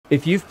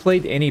If you've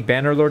played any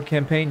Bannerlord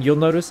campaign, you'll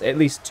notice at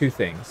least two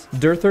things.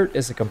 Derthert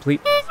is a complete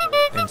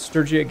and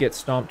Sturgia gets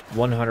stomped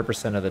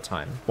 100% of the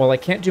time. While I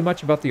can't do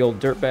much about the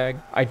old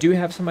dirtbag, I do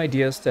have some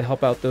ideas to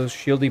help out those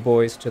shieldy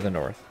boys to the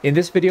north. In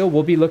this video,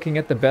 we'll be looking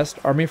at the best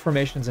army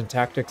formations and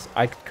tactics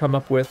I could come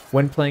up with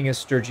when playing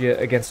as Sturgia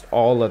against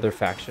all other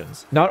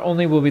factions. Not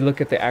only will we look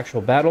at the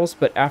actual battles,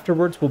 but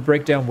afterwards we'll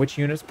break down which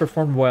units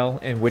performed well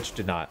and which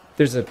did not.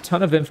 There's a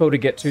ton of info to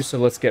get to, so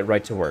let's get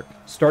right to work.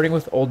 Starting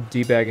with old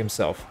D-bag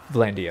himself,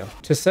 Vlandia.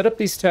 To set up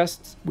these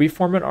tests, we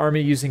form an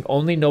army using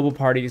only noble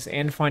parties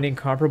and finding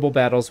comparable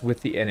battles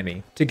with the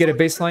enemy. To get a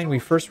baseline, we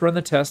first run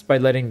the test by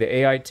letting the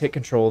AI take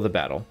control of the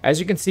battle. As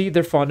you can see,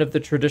 they're fond of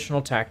the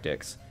traditional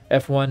tactics.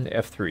 F1,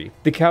 F3.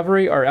 The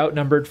cavalry are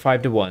outnumbered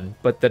 5 to 1,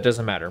 but that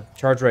doesn't matter.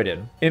 Charge right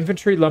in.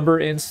 Infantry lumber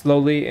in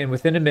slowly, and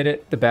within a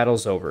minute, the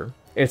battle's over.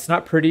 It's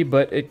not pretty,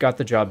 but it got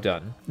the job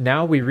done.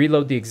 Now we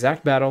reload the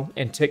exact battle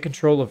and take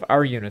control of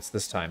our units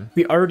this time.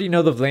 We already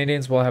know the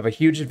Vlandians will have a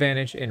huge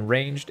advantage in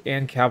ranged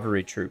and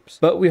cavalry troops,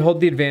 but we hold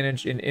the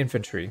advantage in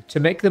infantry.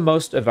 To make the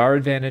most of our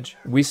advantage,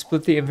 we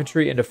split the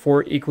infantry into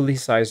 4 equally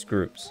sized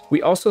groups.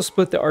 We also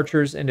split the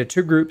archers into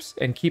 2 groups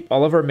and keep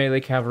all of our melee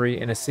cavalry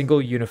in a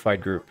single unified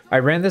group. I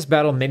ran this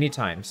battle many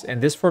times,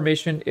 and this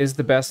formation is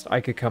the best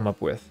I could come up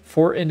with.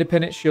 4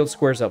 independent shield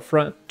squares up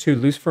front, 2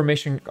 loose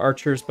formation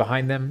archers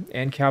behind them,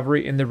 and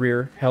cavalry in the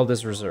rear held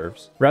as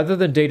reserves. Rather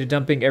than data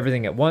dumping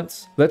everything at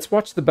once, let's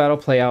watch the battle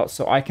play out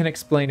so I can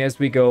explain as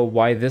we go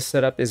why this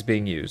setup is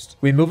being used.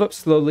 We move up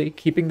slowly,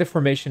 keeping the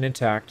formation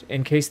intact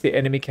in case the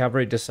enemy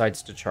cavalry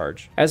decides to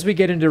charge. As we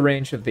get into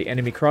range of the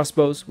enemy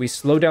crossbows, we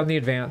slow down the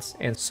advance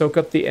and soak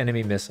up the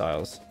enemy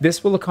missiles.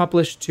 This will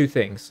accomplish 2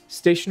 things.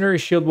 Stationary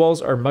shield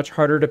walls are much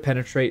harder to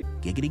penetrate.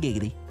 Giggity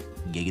giggity.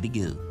 Giggity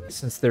goo.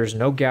 Since there's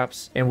no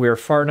gaps and we are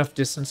far enough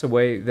distance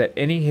away that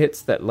any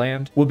hits that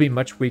land will be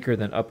much weaker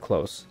than up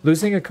close.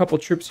 Losing a couple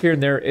troops here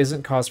and there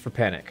isn't cause for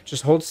panic.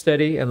 Just hold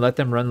steady and let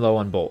them run low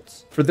on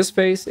bolts. For this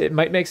phase, it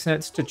might make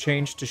sense to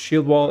change to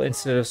shield wall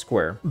instead of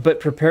square, but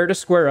prepare to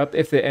square up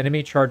if the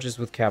enemy charges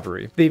with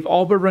cavalry. They've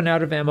all but run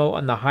out of ammo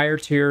on the higher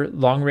tier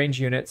long range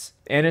units,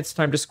 and it's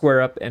time to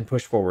square up and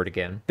push forward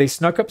again. They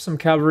snuck up some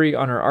cavalry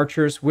on our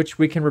archers, which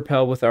we can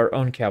repel with our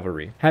own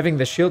cavalry. Having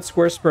the shield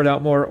square spread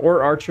out more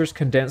or archers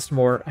condensed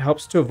more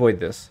helps to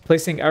avoid this.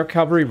 Placing our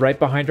cavalry right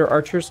behind our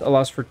archers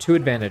allows for 2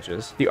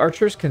 advantages. The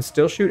archers can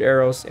still shoot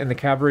arrows, and the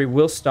cavalry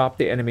will stop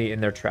the enemy in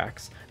their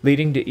tracks,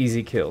 leading to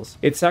easy kills.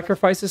 It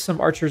sacrifices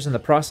some archers in the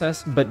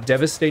process, but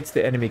devastates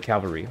the enemy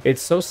cavalry.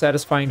 It's so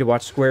satisfying to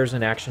watch squares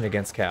in action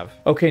against cav.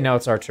 Okay, now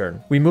it's our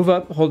turn. We move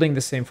up holding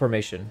the same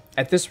formation.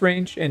 At this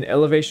range and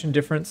elevation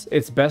difference,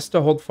 it's best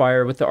to hold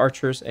fire with the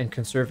archers and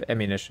conserve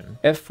ammunition.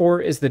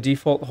 F4 is the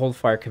default hold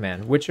fire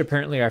command, which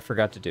apparently I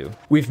forgot to do.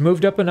 We've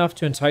moved up enough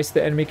to entice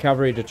the enemy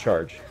cavalry to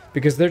charge.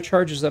 Because their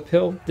charge is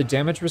uphill, the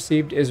damage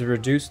received is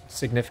reduced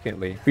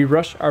significantly. We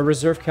rush our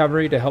reserve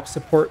cavalry to help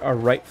support our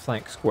right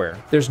flank square.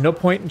 There's no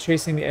point in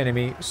chasing the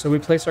enemy, so we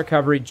place our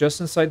cavalry just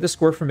inside the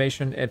square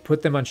formation and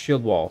put them on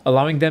shield wall,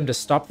 allowing them to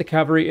stop the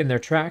cavalry in their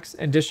tracks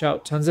and dish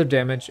out tons of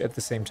damage at the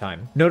same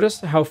time.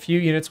 Notice how few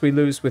units we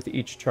lose with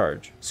each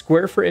charge.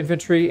 Square for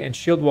infantry and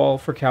shield wall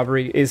for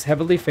cavalry is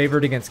heavily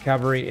favored against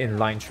cavalry in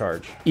line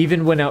charge,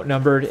 even when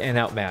outnumbered and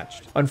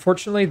outmatched.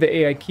 Unfortunately, the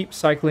AI keeps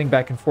cycling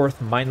back and forth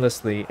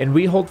mindlessly, and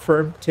we hold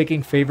firm,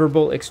 taking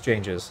favorable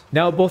exchanges.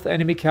 Now both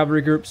enemy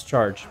cavalry groups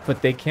charge,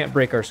 but they can't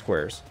break our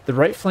squares. The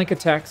right flank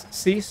attacks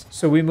cease,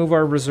 so we move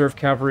our reserve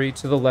cavalry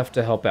to the left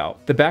to help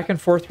out. The back and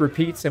forth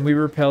repeats, and we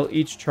repel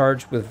each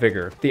charge with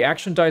vigor. The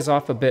action dies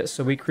off a bit,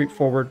 so we creep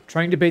forward,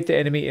 trying to bait the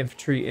enemy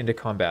infantry into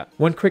combat.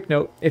 One quick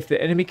note, if the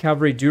enemy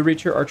cavalry do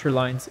reach your archer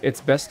lines, it's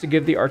best to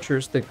give the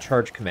archers the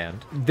charge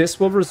command.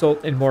 This will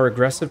result in more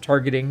aggressive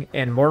targeting,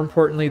 and more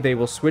importantly, they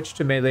will switch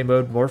to melee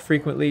mode more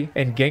frequently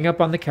and gang up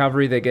on the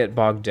cavalry that get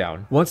bogged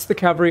down. Once the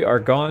cavalry are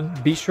gone,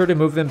 be sure to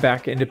move them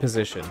back into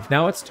position.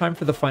 Now it's time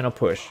for the final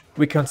push.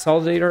 We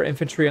consolidate our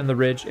infantry on the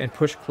ridge and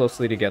push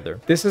closely together.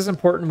 This is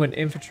important when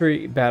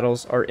infantry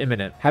battles are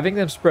imminent. Having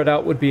them spread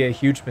out would be a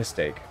huge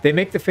mistake. They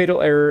make the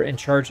fatal error and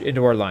charge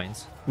into our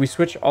lines. We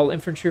switch all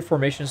infantry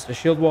formations to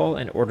shield wall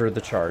and order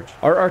the charge.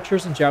 Our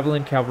archers and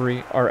javelin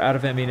cavalry are out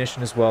of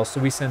ammunition as well,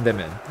 so we send them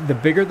in. The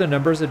bigger the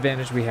numbers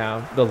advantage we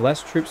have, the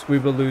less troops we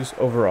will lose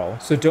overall,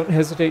 so don't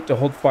hesitate to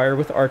hold fire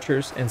with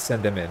archers and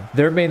send them in.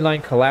 Their main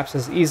line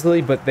collapses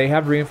easily, but they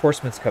have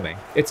reinforcements coming.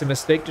 It's a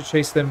mistake to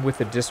chase them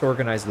with a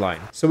disorganized line,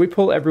 so we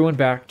pull everyone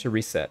back to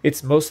reset.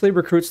 It's mostly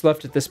recruits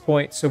left at this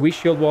point, so we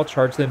shield wall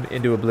charge them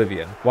into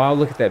oblivion. Wow,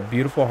 look at that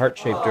beautiful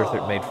heart-shaped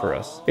Derthert made for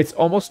us. It's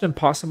almost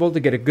impossible to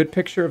get a good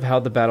picture of how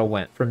the battle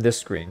went from this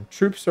screen.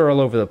 Troops are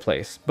all over the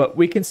place, but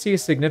we can see a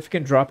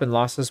significant drop in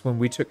losses when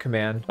we took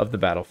command of the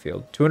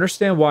battlefield. To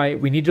understand why,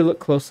 we need to look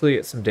closely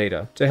at some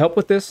data. To help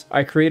with this,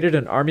 I created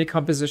an army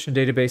composition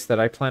database that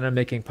I plan on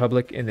making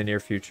public in the near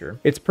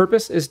future. Its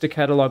purpose is to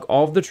catalog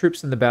all of the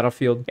troops in the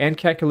battlefield and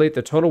calculate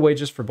the total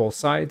wages for both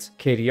sides,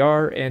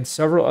 KDR, and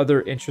several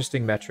other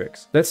interesting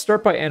metrics. Let's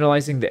start by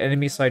analyzing the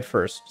enemy side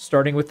first,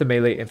 starting with the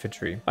melee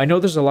infantry. I know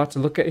there's a lot to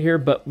look at here,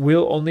 but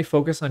we'll only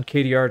focus on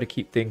KDR to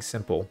keep things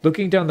simple.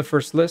 Looking down the first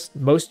first list,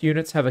 most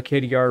units have a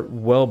KDR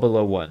well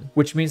below 1,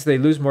 which means they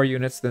lose more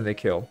units than they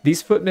kill.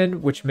 These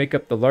footmen, which make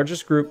up the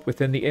largest group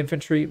within the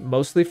infantry,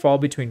 mostly fall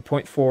between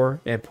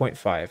 0.4 and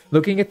 0.5.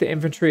 Looking at the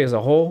infantry as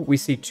a whole, we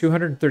see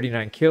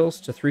 239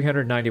 kills to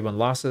 391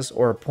 losses,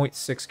 or a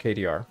 0.6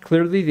 KDR.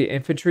 Clearly, the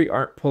infantry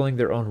aren't pulling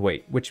their own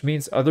weight, which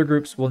means other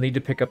groups will need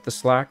to pick up the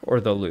slack or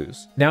they'll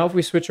lose. Now, if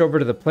we switch over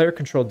to the player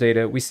control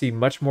data, we see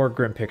much more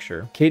grim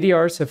picture.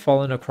 KDRs have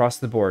fallen across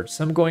the board,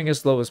 some going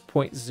as low as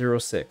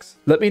 0.06.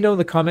 Let me know in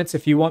the comments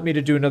if you want me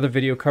to do another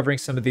video covering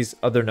some of these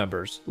other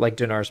numbers, like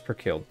dinars per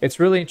kill. It's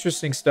really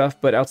interesting stuff,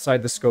 but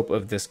outside the scope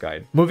of this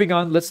guide. Moving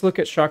on, let's look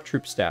at shock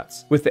troop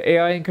stats. With the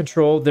AI in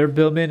control, their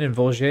billmen and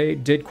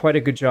Volger did quite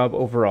a good job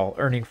overall,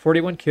 earning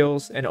 41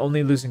 kills and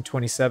only losing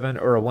 27,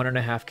 or a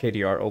 1.5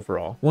 KDR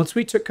overall. Once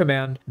we took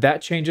command,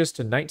 that changes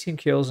to 19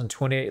 kills and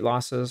 28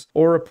 losses,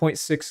 or a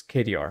 0.6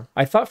 KDR.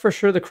 I thought for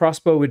sure the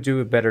crossbow would do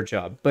a better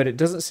job, but it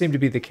doesn't seem to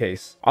be the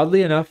case.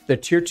 Oddly enough, the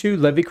tier 2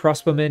 levy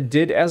crossbowmen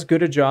did as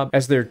good a job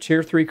as their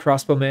tier 3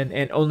 crossbowmen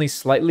and only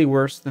slightly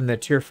worse than the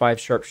tier 5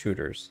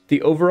 sharpshooters.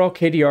 The overall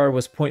KDR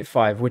was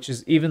 0.5, which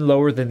is even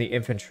lower than the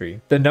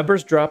infantry. The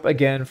numbers drop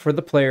again for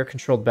the player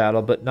controlled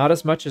battle, but not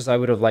as much as I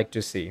would have liked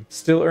to see,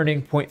 still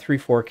earning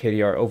 0.34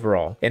 KDR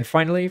overall. And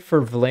finally,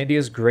 for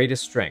Vlandia's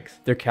greatest strength,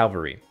 their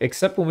cavalry.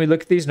 Except when we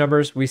look at these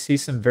numbers, we see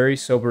some very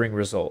sobering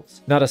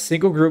results. Not a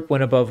single group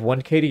went above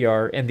 1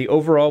 KDR, and the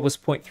overall was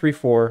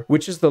 0.34,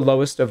 which is the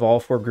lowest of all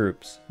 4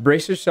 groups.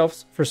 Brace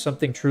yourselves for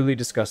something truly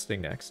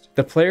disgusting next.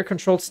 The player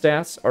controlled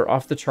stats are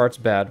off the charts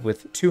bad,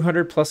 with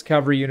 200 plus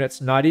cavalry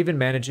units not even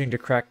managing to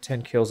crack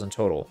 10 kills in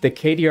total. The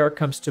KDR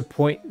comes to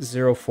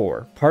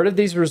 0.04. Part of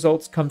these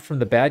results come from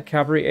the bad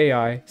cavalry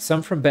AI,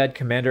 some from bad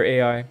commander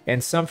AI,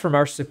 and some from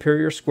our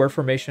superior square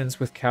formations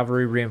with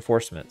cavalry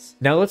reinforcements.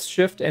 Now let's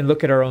shift and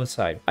look at our own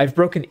side. I've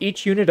broken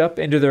each unit up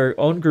into their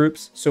own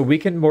groups so we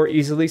can more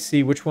easily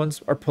see which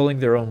ones are pulling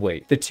their own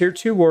weight. The tier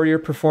 2 warrior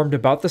performed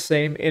about the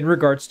same in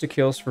regards to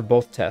kills for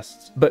both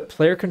tests, but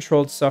player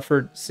controlled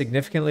suffered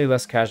significantly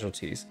less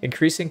casualties,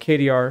 increasing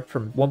KDR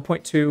from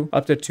 1.2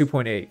 up to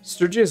 2.8.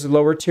 Sturgia's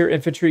lower tier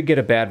infantry get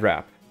a bad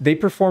rap. They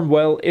perform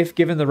well if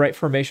given the right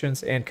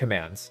formations and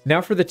commands.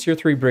 Now for the tier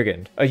 3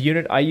 brigand, a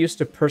unit I used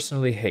to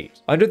personally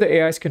hate. Under the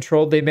AI's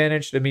control, they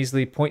managed a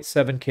measly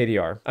 0.7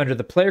 KDR. Under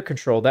the player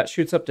control, that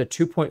shoots up to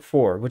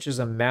 2.4, which is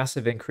a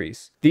massive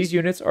increase. These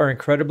units are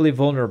incredibly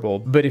vulnerable,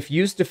 but if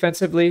used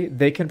defensively,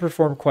 they can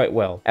perform quite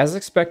well. As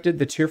expected,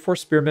 the tier 4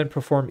 spearmen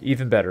perform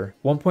even better,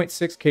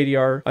 1.6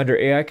 KDR under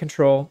AI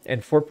control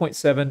and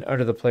 4.7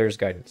 under the player's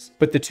guidance.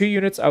 But the two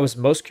units I was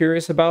most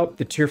curious about,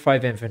 the tier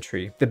 5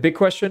 infantry. The big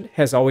question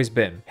has always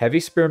been,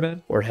 heavy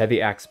spearmen or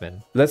heavy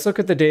axemen? Let's look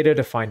at the data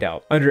to find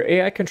out. Under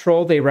AI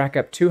control, they rack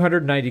up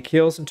 290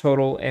 kills in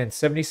total and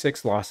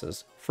 76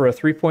 losses, for a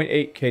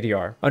 3.8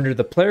 KDR. Under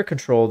the player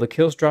control, the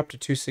kills drop to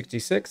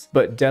 266,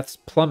 but deaths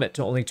plummet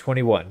to only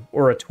 21,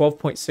 or a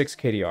 12.6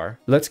 KDR.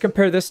 Let's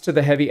compare this to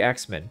the heavy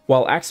axemen.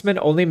 While axemen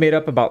only made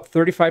up about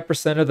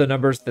 35% of the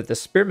numbers that the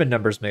spearmen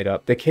numbers made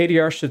up, the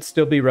KDR should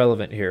still be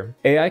relevant here.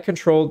 AI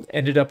controlled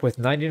ended up with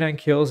 99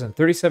 kills and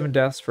 37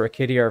 deaths for a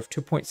KDR of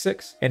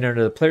 2.6, and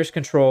under the player's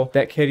control,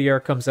 that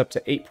KDR comes up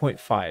to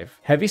 8.5.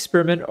 Heavy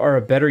spearmen are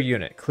a better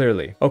unit,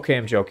 clearly. Okay,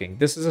 I'm joking.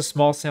 This is a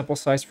small sample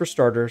size for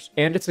starters,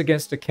 and it's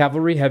against a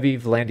cavalry heavy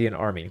Vlandian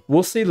army.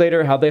 We'll see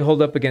later how they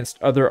hold up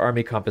against other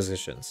army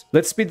compositions.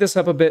 Let's speed this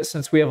up a bit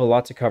since we have a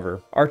lot to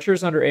cover.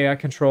 Archers under AI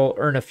control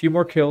earn a few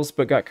more kills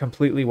but got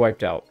completely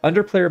wiped out.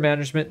 Under player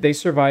management, they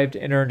survived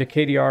and earned a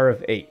KDR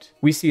of 8.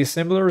 We see a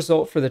similar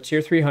result for the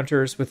tier 3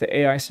 hunters with the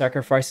AI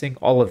sacrificing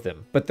all of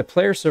them, but the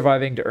player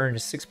surviving to earn a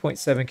 6.7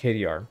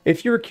 KDR.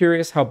 If you were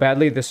curious how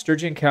badly the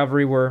Sturgian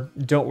cavalry were,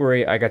 don't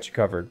worry, I got you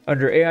covered.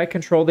 Under AI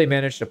control, they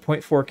managed a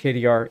 0.4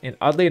 KDR and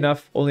oddly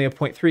enough, only a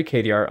 0.3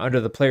 KDR under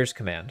the player's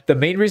command.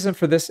 The main reason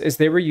for this is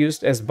they were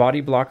used as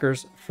body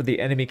blockers for the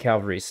enemy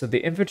cavalry, so the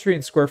infantry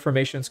and square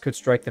formations could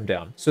strike them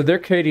down. So their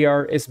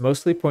KDR is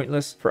mostly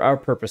pointless for our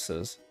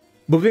purposes.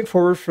 Moving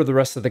forward for the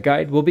rest of the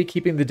guide, we'll be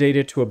keeping the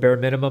data to a bare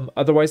minimum,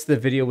 otherwise the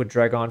video would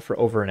drag on for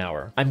over an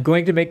hour. I'm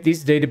going to make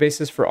these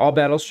databases for all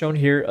battles shown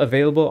here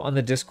available on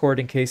the Discord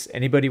in case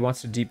anybody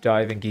wants to deep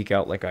dive and geek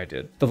out like I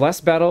did. The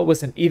last battle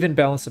was an even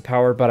balance of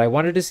power, but I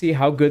wanted to see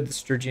how good the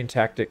Sturgian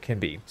tactic can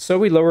be. So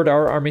we lowered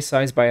our army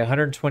size by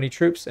 120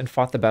 troops and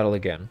fought the battle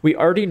again. We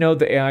already know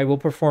the AI will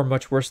perform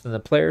much worse than the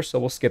player, so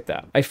we'll skip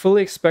that. I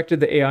fully expected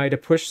the AI to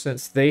push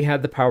since they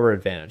had the power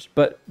advantage,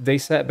 but they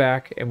sat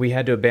back and we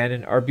had to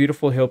abandon our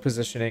beautiful hill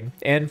positioning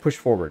and push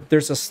forward.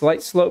 There's a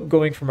slight slope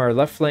going from our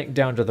left flank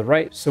down to the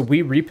right, so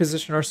we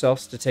reposition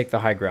ourselves to take the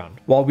high ground.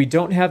 While we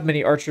don't have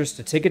many archers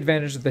to take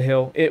advantage of the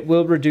hill, it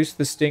will reduce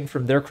the sting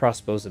from their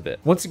crossbows a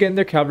bit. Once again,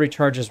 their cavalry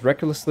charges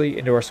recklessly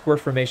into our square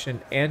formation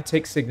and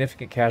takes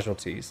significant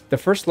casualties. The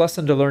first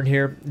lesson to learn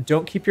here,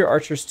 don't keep your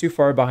archers too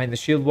far behind the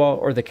shield wall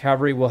or the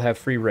cavalry will have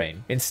free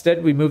reign.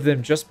 Instead, we move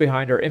them just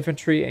behind our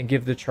infantry and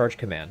give the charge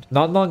command.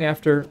 Not long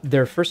after,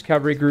 their first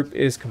cavalry group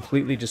is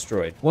completely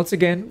destroyed. Once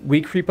again,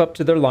 we creep up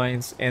to their line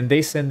lines, and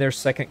they send their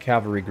second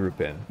cavalry group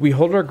in. We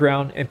hold our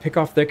ground and pick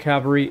off their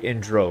cavalry in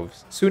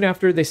droves. Soon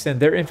after, they send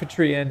their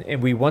infantry in,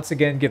 and we once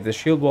again give the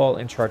shield wall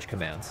and charge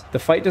commands. The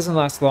fight doesn't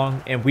last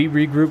long, and we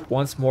regroup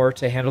once more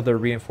to handle their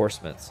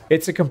reinforcements.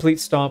 It's a complete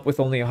stomp with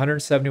only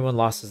 171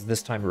 losses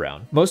this time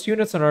around. Most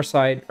units on our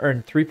side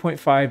earn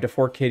 3.5 to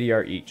 4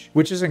 KDR each,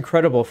 which is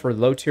incredible for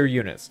low tier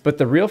units, but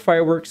the real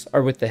fireworks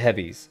are with the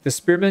heavies. The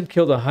spearmen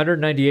killed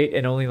 198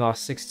 and only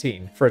lost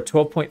 16 for a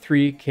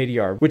 12.3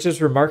 KDR, which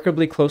is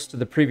remarkably close to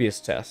the previous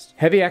test.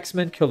 Heavy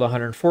axemen killed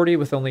 140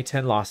 with only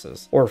 10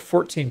 losses, or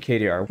 14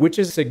 KDR, which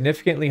is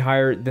significantly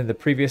higher than the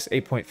previous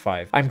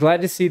 8.5. I'm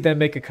glad to see them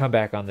make a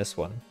comeback on this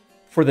one.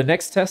 For the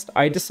next test,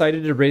 I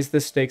decided to raise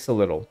the stakes a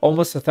little.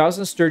 Almost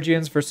 1,000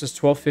 Sturgians versus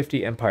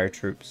 1250 Empire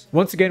troops.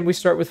 Once again, we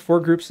start with 4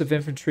 groups of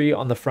infantry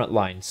on the front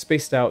line,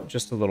 spaced out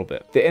just a little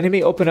bit. The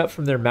enemy open up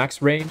from their max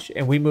range,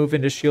 and we move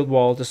into shield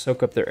wall to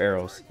soak up their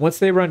arrows. Once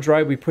they run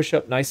dry, we push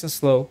up nice and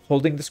slow,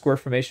 holding the square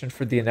formation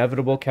for the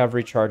inevitable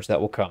cavalry charge that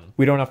will come.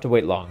 We don't have to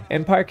wait long.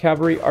 Empire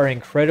cavalry are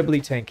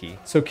incredibly tanky,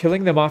 so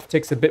killing them off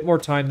takes a bit more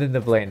time than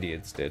the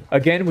Vlandians did.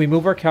 Again, we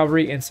move our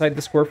cavalry inside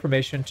the square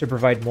formation to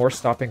provide more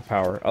stopping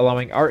power,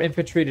 allowing our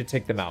infantry to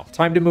take them out.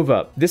 Time to move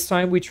up. This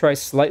time we try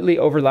slightly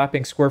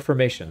overlapping square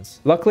formations.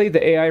 Luckily,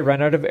 the AI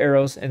ran out of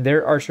arrows and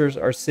their archers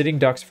are sitting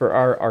ducks for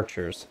our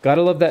archers.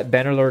 Gotta love that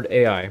Bannerlord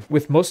AI.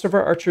 With most of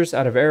our archers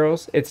out of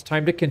arrows, it's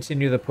time to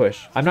continue the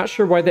push. I'm not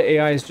sure why the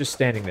AI is just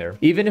standing there.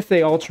 Even if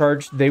they all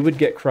charged, they would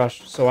get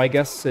crushed, so I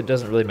guess it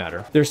doesn't really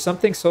matter. There's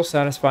something so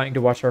satisfying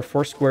to watch our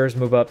 4 squares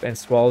move up and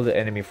swallow the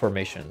enemy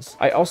formations.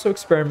 I also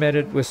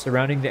experimented with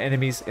surrounding the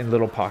enemies in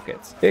little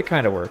pockets. It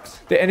kinda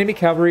works. The enemy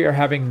cavalry are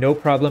having no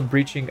problem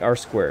breaching our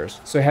squares,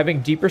 so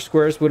having deeper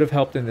squares would have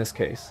helped in this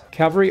case.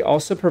 Cavalry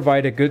also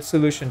provide a good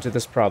solution to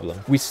this problem.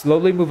 We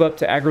slowly move up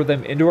to aggro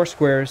them into our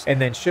squares and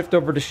then shift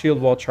over to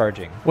shield wall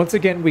charging. Once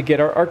again, we get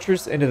our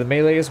archers into the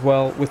melee as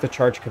well with the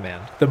charge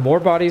command. The more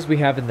bodies we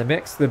have in the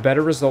mix, the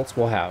better results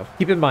we'll have.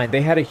 Keep in mind,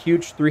 they had a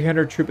huge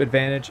 300 troop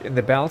advantage and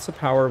the balance of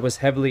power was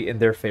heavily in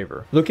their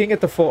favor. Looking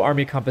at the full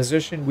army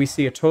composition, we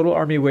see a total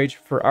army wage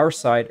for our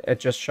side at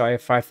just shy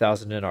of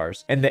 5,000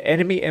 dinars, and the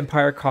enemy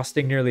empire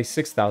costing nearly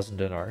 6,000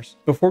 dinars.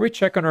 Before we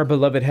check on our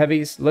beloved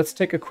heavies, let's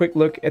take a quick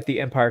look at the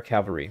Empire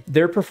cavalry.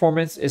 Their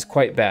performance is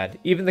quite bad.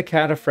 Even the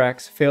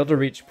cataphracts fail to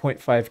reach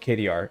 0.5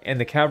 KDR, and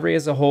the cavalry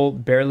as a whole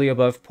barely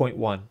above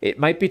 0.1. It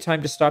might be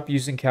time to stop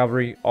using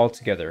cavalry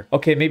altogether.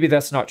 Okay, maybe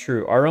that's not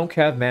true. Our own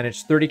cav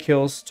managed 30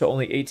 kills to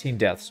only 18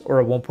 deaths, or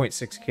a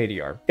 1.6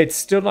 KDR. It's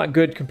still not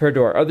good compared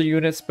to our other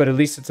units, but at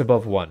least it's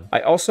above 1. I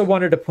also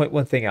wanted to point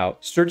one thing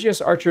out.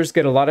 Sturgia's archers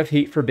get a lot of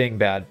heat for being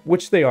bad,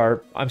 which they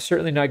are. I'm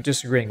certainly not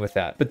disagreeing with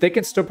that, but they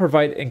can still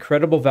provide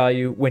incredible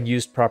value when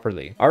used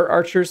properly. Our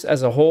archers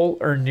as a whole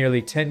earned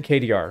nearly 10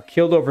 KDR,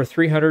 killed over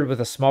 300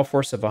 with a small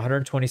force of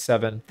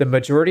 127, the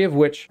majority of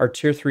which are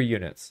tier 3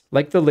 units.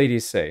 Like the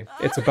ladies say,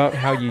 it's about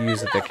how you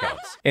use it that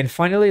counts. And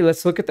finally,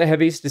 let's look at the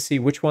heavies to see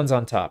which one's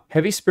on top.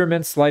 Heavy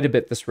spearmen slide a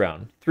bit this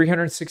round.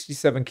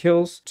 367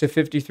 kills to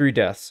 53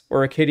 deaths,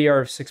 or a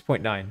KDR of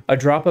 6.9, a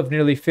drop of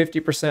nearly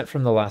 50%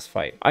 from the last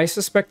fight. I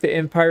suspect the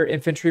Empire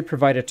infantry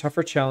provide a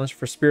tougher challenge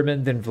for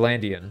spearmen than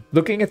Vlandian.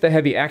 Looking at the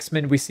heavy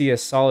axemen, we see a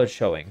solid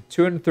showing.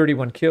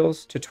 231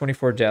 kills to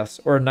 24 deaths,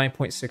 or a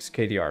 9.6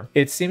 KDR.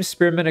 It seems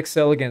spearmen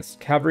excel against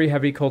cavalry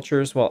heavy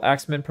cultures, while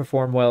axemen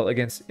perform well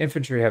against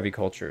infantry heavy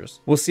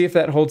cultures. We'll see if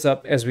that holds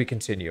up as we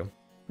continue.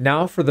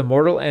 Now for the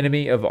mortal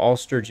enemy of all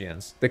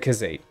Sturgians, the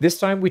Khuzait. This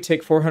time we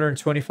take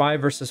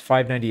 425 versus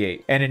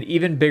 598, and an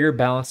even bigger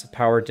balance of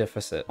power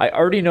deficit. I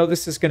already know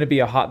this is going to be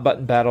a hot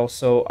button battle,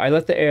 so I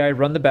let the AI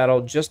run the battle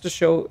just to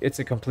show it's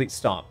a complete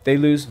stomp. They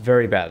lose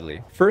very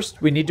badly.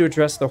 First, we need to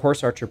address the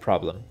horse archer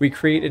problem. We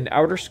create an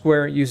outer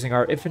square using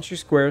our infantry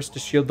squares to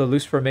shield the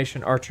loose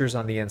formation archers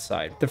on the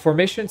inside. The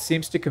formation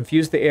seems to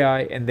confuse the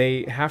AI, and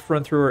they half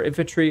run through our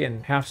infantry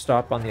and half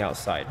stop on the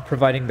outside,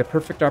 providing the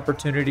perfect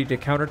opportunity to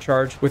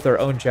countercharge with our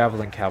own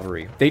javelin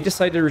cavalry. They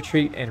decide to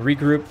retreat and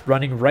regroup,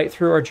 running right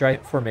through our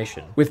giant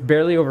formation. With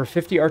barely over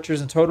 50 archers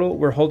in total,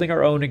 we're holding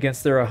our own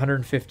against their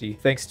 150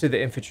 thanks to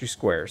the infantry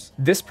squares.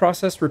 This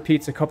process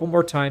repeats a couple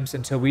more times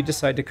until we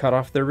decide to cut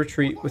off their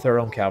retreat with our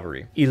own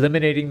cavalry,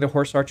 eliminating the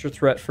horse archer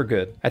threat for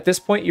good. At this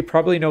point, you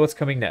probably know what's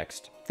coming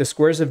next. The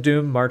squares of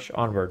doom march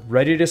onward,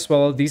 ready to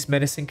swallow these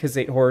menacing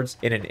Khuzait hordes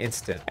in an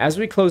instant. As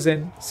we close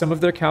in, some of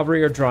their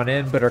cavalry are drawn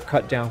in but are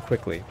cut down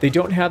quickly. They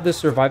don't have the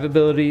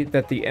survivability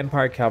that the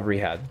Empire cavalry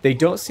had. They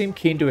don't seem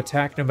keen to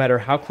attack no matter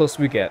how close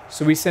we get,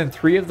 so we send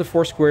 3 of the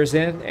 4 squares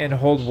in and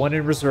hold 1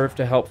 in reserve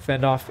to help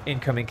fend off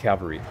incoming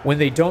cavalry. When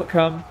they don't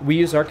come, we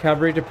use our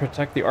cavalry to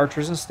protect the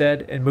archers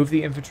instead and move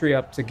the infantry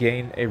up to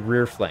gain a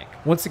rear flank.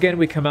 Once again,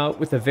 we come out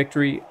with a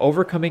victory,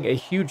 overcoming a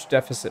huge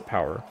deficit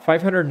power.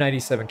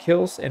 597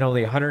 kills and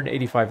only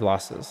 185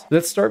 losses.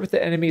 Let's start with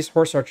the enemy's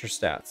horse archer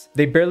stats.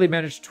 They barely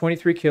managed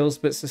 23 kills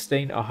but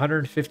sustained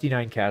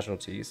 159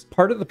 casualties.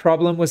 Part of the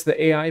problem was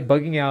the AI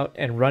bugging out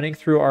and running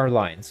through our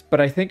lines, but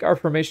I think our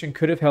formation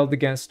could have held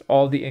against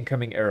all the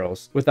incoming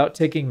arrows without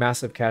taking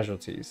massive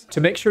casualties.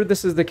 To make sure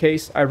this is the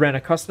case, I ran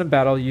a custom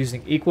battle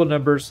using equal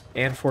numbers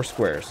and 4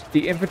 squares.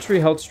 The infantry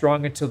held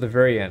strong until the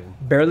very end,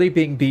 barely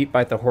being beat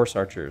by the horse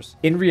archers.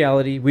 In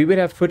reality, we would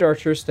have foot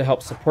archers to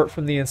help support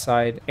from the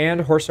inside,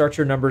 and horse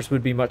archer numbers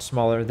would be much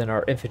smaller than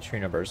our infantry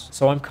numbers,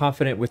 so I'm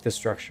confident with this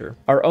structure.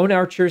 Our own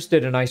archers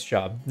did a nice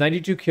job,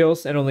 92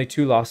 kills and only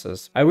 2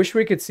 losses. I wish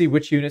we could see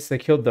which units they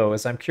killed though,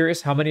 as I'm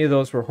curious how many of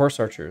those were horse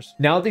archers.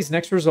 Now these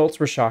next results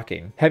were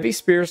shocking. Heavy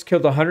spears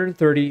killed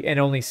 130 and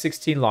only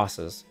 16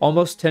 losses,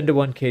 almost 10 to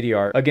 1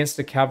 KDR against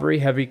a cavalry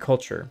heavy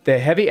culture. The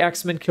heavy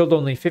axemen killed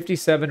only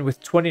 57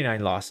 with 29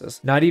 losses,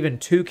 not even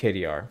 2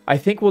 KDR. I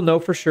think we'll know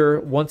for sure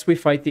once we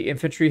fight the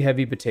infantry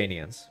heavy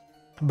Battanians.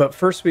 But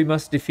first we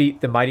must defeat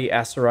the mighty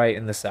Aserai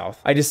in the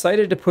south. I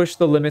decided to push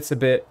the limits a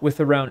bit with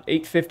around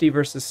 850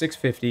 versus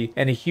 650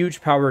 and a huge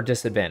power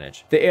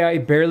disadvantage. The AI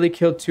barely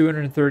killed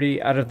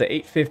 230 out of the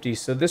 850,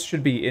 so this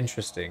should be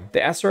interesting. The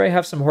Aserai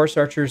have some horse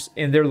archers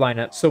in their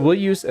lineup, so we'll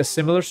use a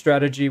similar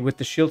strategy with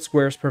the shield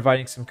squares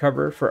providing some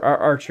cover for our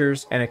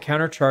archers and a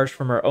counter charge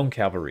from our own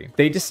cavalry.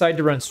 They decide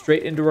to run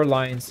straight into our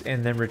lines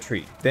and then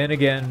retreat. Then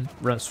again,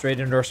 run straight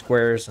into our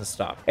squares and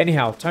stop.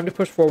 Anyhow, time to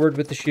push forward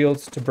with the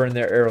shields to burn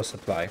their arrow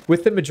supply.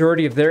 With the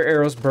majority of their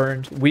arrows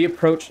burned, we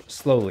approach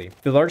slowly.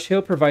 The large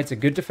hill provides a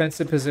good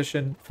defensive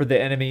position for the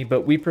enemy,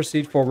 but we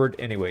proceed forward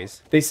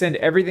anyways. They send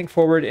everything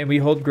forward and we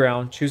hold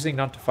ground, choosing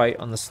not to fight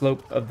on the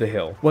slope of the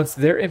hill. Once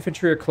their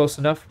infantry are close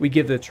enough, we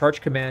give the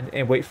charge command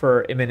and wait for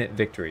our imminent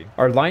victory.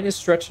 Our line is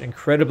stretched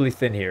incredibly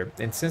thin here,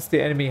 and since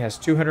the enemy has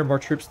 200 more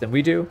troops than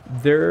we do,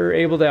 they're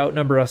able to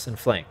outnumber us in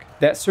flank.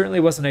 That certainly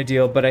wasn't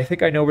ideal, but I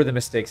think I know where the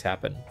mistakes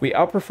happen. We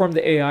outperformed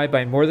the AI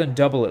by more than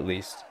double at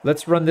least.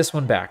 Let's run this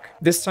one back.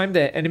 This time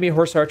the enemy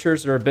horse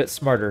archers are a bit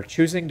smarter,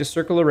 choosing to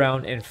circle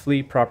around and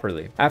flee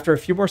properly. After a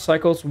few more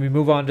cycles, we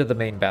move on to the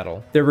main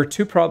battle. There were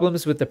 2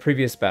 problems with the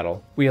previous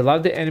battle. We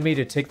allowed the enemy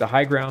to take the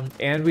high ground,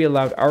 and we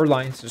allowed our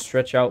lines to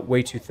stretch out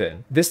way too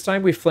thin. This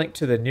time we flanked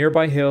to the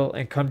nearby hill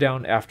and come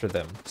down after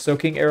them,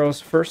 soaking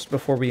arrows first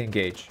before we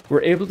engage.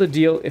 We're able to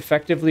deal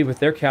effectively with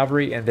their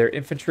cavalry, and their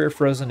infantry are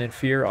frozen in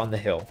fear on the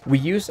hill. We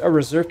use our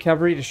reserve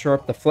cavalry to shore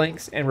up the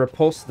flanks and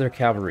repulse their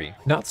cavalry.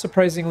 Not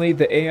surprisingly,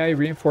 the AI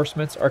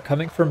reinforcements are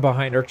coming from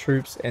behind our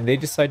troops, and they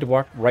decide to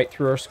walk right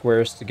through our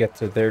squares to get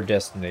to their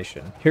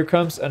destination. Here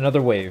comes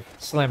another wave.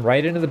 Slam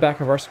right into the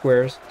back of our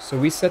squares, so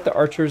we set the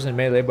archers in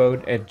melee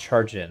mode and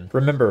charge in.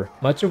 Remember,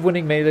 much of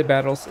winning melee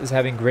battles is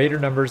having greater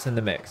numbers in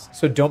the mix,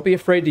 so don't be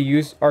afraid to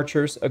use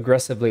archers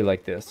aggressively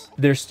like this.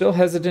 They're still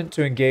hesitant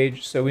to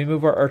engage, so we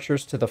move our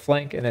archers to the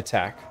flank and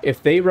attack.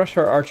 If they rush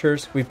our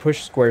archers, we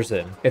push squares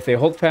in. If they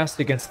hold fast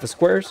against the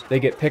squares, they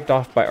get picked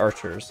off by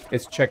archers.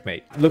 It's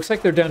checkmate. Looks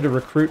like they're down to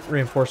recruit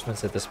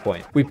reinforcements at this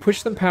point. We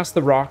push them past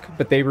the rock,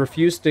 but they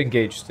refuse to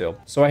engage still.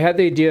 So I had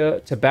the idea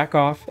to back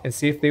off and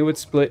see if they would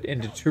split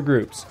into 2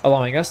 groups,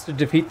 allowing us to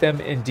defeat them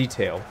in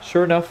detail.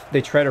 Sure enough,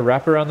 they try to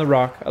wrap around the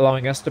rock,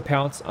 allowing us to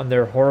pounce on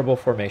their horrible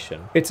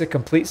formation. It's a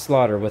complete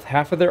slaughter, with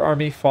half of their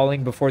army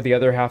falling before the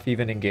other half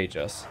even engage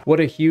us. What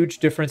a huge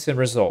difference in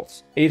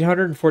results.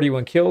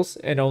 841 kills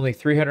and only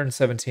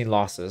 317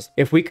 losses.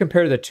 If we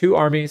compare the 2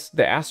 armies,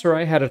 the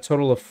Aserai had a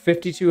total of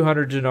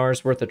 5,200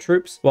 dinars worth of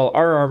troops, while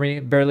our army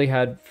barely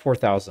had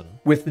 4,000.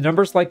 With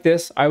numbers like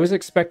this, I was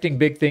expecting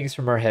big things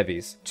from our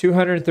heavies.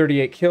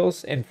 238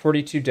 kills and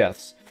 42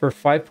 deaths for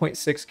 5.6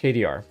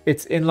 KDR.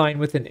 It's in line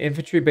with an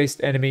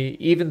infantry-based enemy,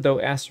 even though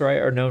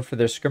Aserai are known for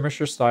their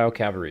skirmisher-style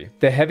cavalry.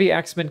 The heavy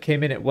axemen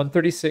came in at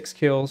 136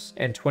 kills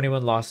and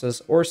 21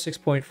 losses, or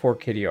 6.4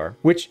 KDR,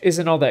 which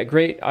isn't all that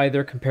great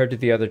either compared to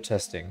the other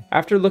testing.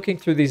 After looking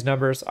through these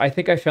numbers, I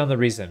think I found the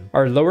reason.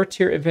 Our lower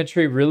tier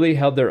infantry really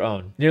held their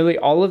own. Nearly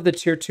all of the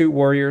tier 2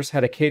 warriors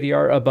had a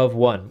KDR above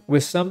 1,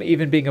 with some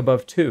even being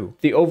above 2.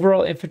 The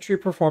overall infantry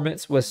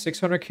performance was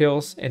 600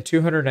 kills and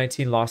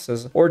 219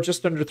 losses, or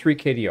just under 3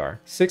 KDR.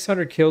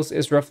 600 kills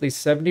is roughly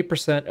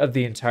 70% of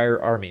the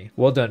entire army.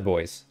 Well done,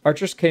 boys.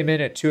 Archers came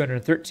in at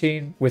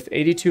 213 with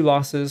 82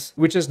 losses,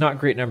 which is not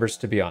great numbers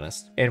to be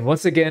honest. And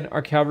once again,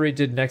 our cavalry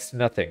did next to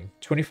nothing.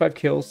 25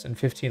 kills and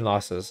 15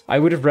 losses. I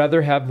would have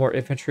rather have more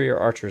infantry or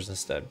archers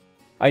instead.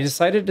 I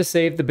decided to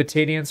save the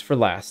Battanians for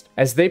last,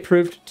 as they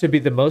proved to be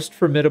the most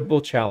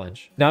formidable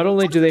challenge. Not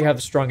only do they have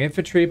strong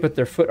infantry, but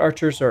their foot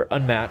archers are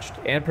unmatched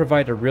and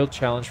provide a real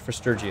challenge for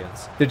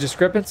Sturgians. The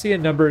discrepancy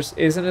in numbers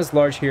isn't as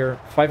large here,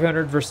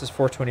 500 versus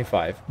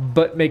 425,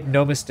 but make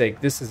no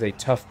mistake, this is a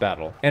tough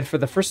battle. And for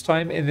the first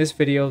time in this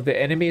video, the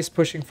enemy is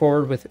pushing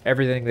forward with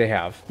everything they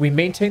have. We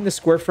maintain the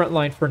square front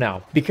line for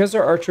now. Because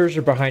our archers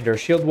are behind our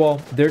shield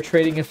wall, they're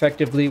trading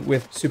effectively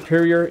with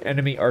superior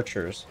enemy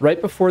archers.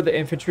 Right before the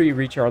infantry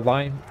reach our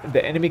line, line,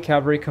 the enemy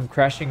cavalry come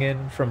crashing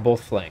in from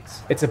both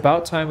flanks. It's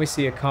about time we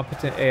see a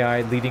competent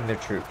AI leading their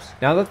troops.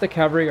 Now that the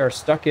cavalry are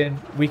stuck in,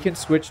 we can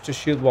switch to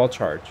shield wall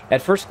charge.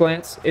 At first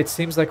glance, it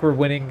seems like we're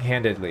winning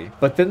handedly,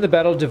 but then the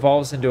battle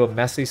devolves into a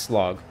messy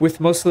slog. With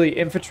mostly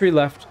infantry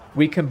left,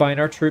 we combine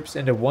our troops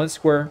into one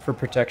square for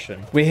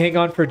protection. We hang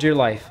on for dear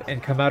life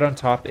and come out on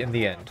top in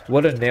the end.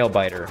 What a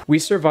nail-biter. We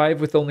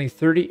survive with only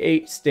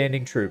 38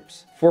 standing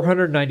troops.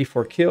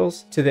 494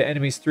 kills to the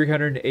enemy's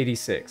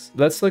 386.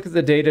 Let's look at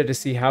the data to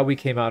see how we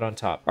came out on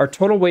top. Our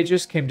total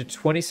wages came to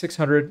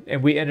 2,600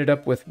 and we ended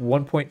up with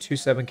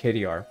 1.27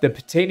 KDR. The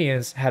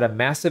Battanians had a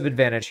massive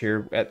advantage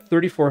here at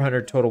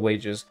 3,400 total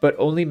wages, but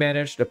only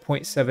managed a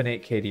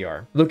 0.78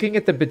 KDR. Looking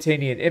at the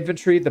Battanian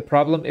infantry, the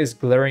problem is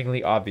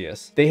glaringly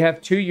obvious. They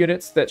have two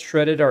units that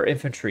shredded our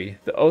infantry,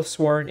 the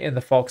Oathsworn and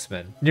the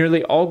Falksmen.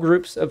 Nearly all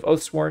groups of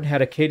Oathsworn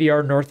had a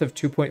KDR north of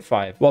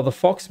 2.5, while the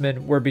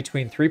Falksmen were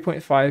between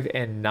 3.5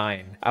 and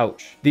 9.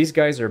 Ouch. These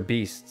guys are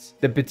beasts.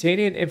 The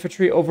Battanian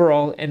infantry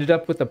overall ended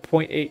up with a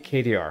 0.8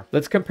 KDR.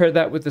 Let's compare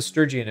that with the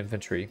Sturgian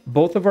infantry.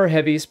 Both of our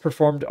heavies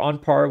performed on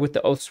par with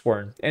the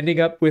Oathsworn, ending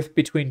up with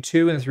between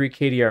 2 and 3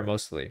 KDR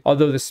mostly,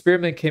 although the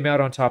Spearmen came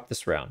out on top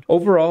this round.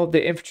 Overall,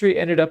 the infantry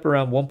ended up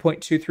around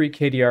 1.23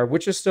 KDR,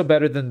 which is still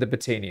better than the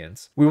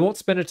Battanians. We won't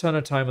spend a ton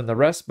of time on the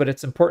rest, but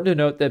it's important to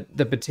note that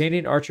the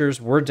Battanian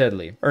archers were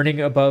deadly, earning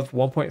above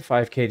 1.5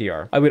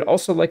 KDR. I would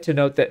also like to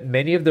note that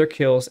many of their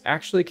kills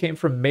actually came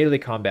from melee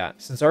combat,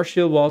 since our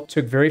shield wall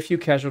took very few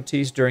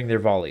casualties during their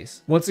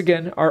volleys. Once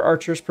again, our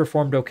archers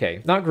performed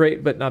okay. Not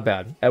great, but not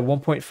bad, at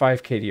 1.5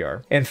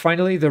 KDR. And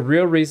finally, the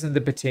real reason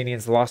the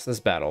Battanians lost this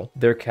battle,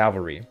 their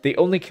cavalry. They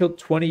only killed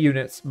 20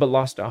 units, but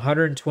lost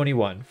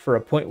 121 for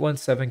a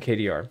 0.17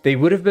 KDR. They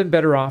would have been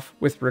better off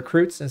with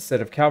recruits instead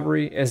of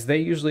cavalry, as they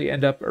usually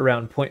end up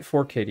around 0.4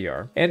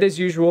 KDR. And as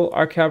usual,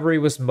 our cavalry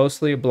was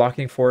mostly a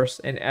blocking force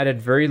and added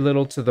very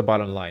little to the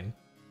bottom line.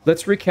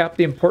 Let's recap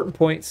the important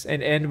points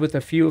and end with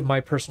a few of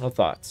my personal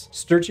thoughts.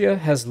 Sturgia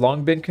has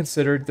long been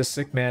considered the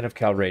sick man of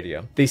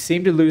Calradia. They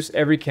seem to lose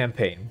every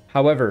campaign.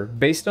 However,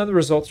 based on the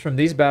results from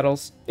these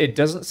battles, it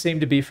doesn't seem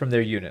to be from their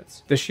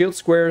units. The shield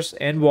squares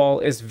and wall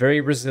is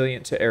very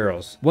resilient to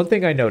arrows. One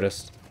thing I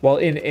noticed, while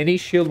in any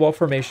shield wall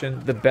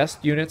formation, the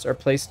best units are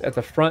placed at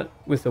the front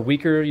with the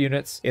weaker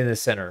units in the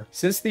center.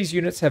 Since these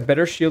units have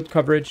better shield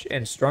coverage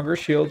and stronger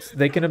shields,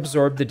 they can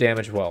absorb the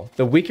damage well.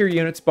 The weaker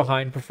units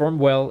behind perform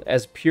well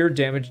as pure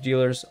damage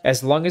dealers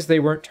as long as they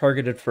weren't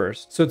targeted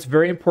first. So it's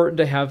very important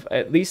to have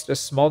at least a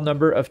small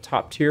number of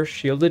top tier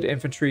shielded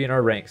infantry in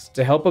our ranks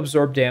to help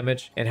absorb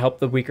damage and help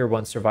the weaker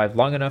ones survive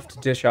long enough to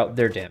dish out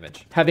their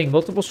damage. Having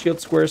multiple shield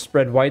squares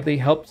spread widely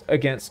helped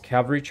against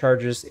cavalry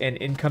charges and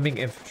incoming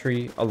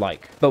infantry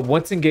alike. But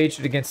once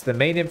engaged against the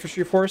main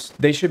infantry force,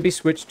 they should be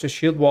switched to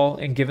shield wall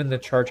and given the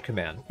charge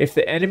command. If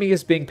the enemy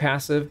is being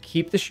passive,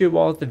 keep the shield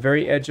wall at the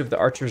very edge of the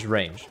archer's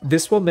range.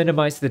 This will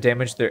minimize the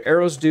damage their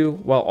arrows do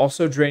while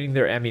also draining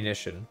their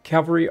ammunition.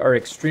 Cavalry are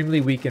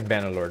extremely weak in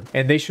Bannerlord,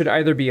 and they should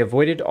either be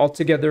avoided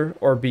altogether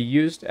or be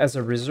used as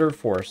a reserve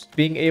force,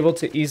 being able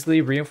to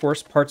easily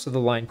reinforce parts of the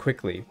line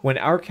quickly. When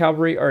our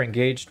cavalry are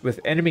engaged with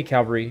enemy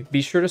cavalry,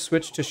 be sure to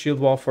switch to shield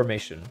wall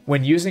formation.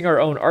 When using our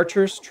own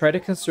archers, try to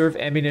conserve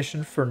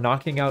ammunition for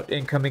knocking out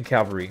incoming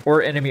cavalry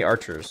or enemy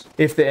archers.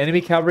 If the enemy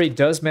cavalry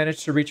does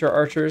manage to reach our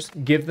archers,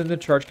 give them the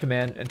charge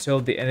command until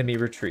the enemy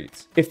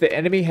retreats. If the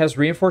enemy has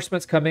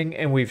reinforcements coming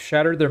and we've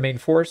shattered their main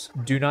force,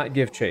 do not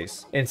give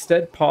chase.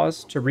 Instead,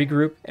 pause to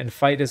regroup and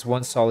fight as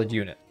one solid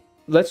unit.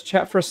 Let's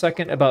chat for a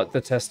second about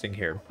the testing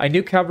here. I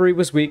knew cavalry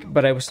was weak,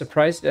 but I was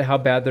surprised at how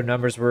bad their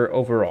numbers were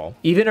overall.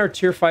 Even our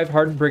tier 5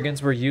 hardened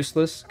brigands were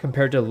useless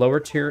compared to lower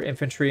tier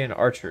infantry and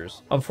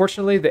archers.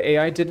 Unfortunately, the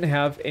AI didn't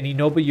have any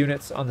noble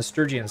units on the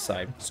Sturgian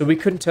side, so we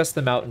couldn't test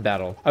them out in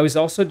battle. I was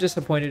also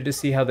disappointed to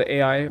see how the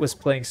AI was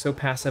playing so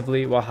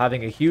passively while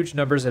having a huge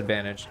numbers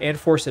advantage and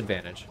force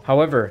advantage.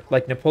 However,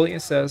 like Napoleon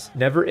says,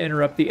 never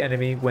interrupt the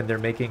enemy when they're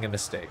making a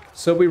mistake.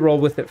 So we roll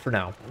with it for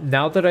now.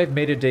 Now that I've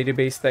made a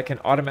database that can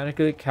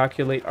automatically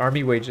calculate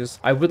army wages,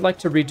 I would like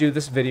to redo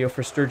this video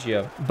for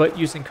Sturgia, but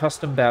using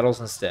custom battles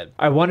instead.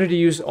 I wanted to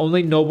use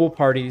only noble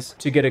parties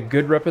to get a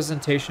good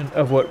representation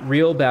of what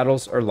real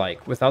battles are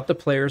like without the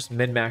player's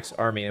min-max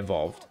army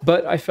involved.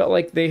 But I felt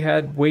like they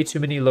had way too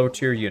many low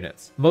tier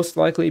units, most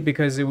likely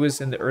because it was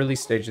in the early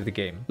stage of the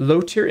game.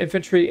 Low tier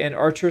infantry and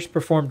archers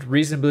performed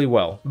reasonably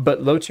well,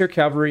 but low tier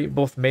cavalry,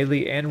 both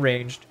melee and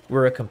ranged,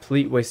 were a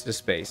complete waste of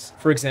space.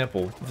 For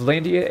example,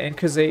 Vlandia and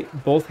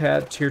Khuzait both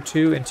had tier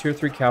 2 and tier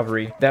 3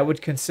 cavalry that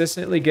would consistently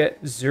get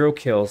 0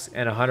 kills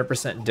and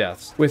 100%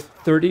 deaths, with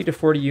 30 to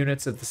 40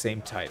 units of the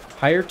same type.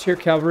 Higher tier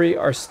cavalry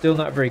are still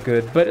not very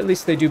good, but at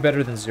least they do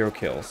better than 0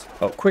 kills.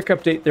 Oh, quick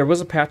update, there was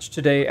a patch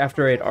today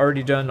after I had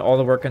already done all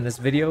the work on this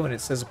video, and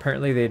it says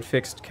apparently they had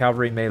fixed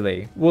cavalry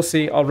melee. We'll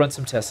see, I'll run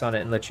some tests on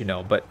it and let you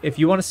know, but if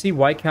you want to see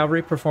why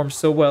cavalry performs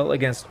so well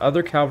against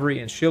other cavalry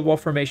in shield wall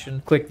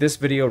formation, click this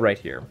video right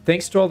here.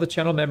 Thanks to all the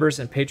channel members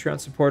and Patreon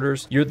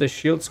supporters, you're the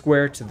shield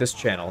square to this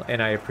channel,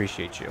 and I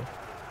appreciate you.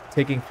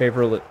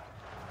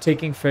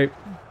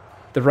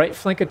 The right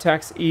flank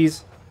attacks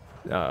ease.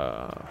 Come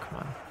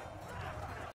on.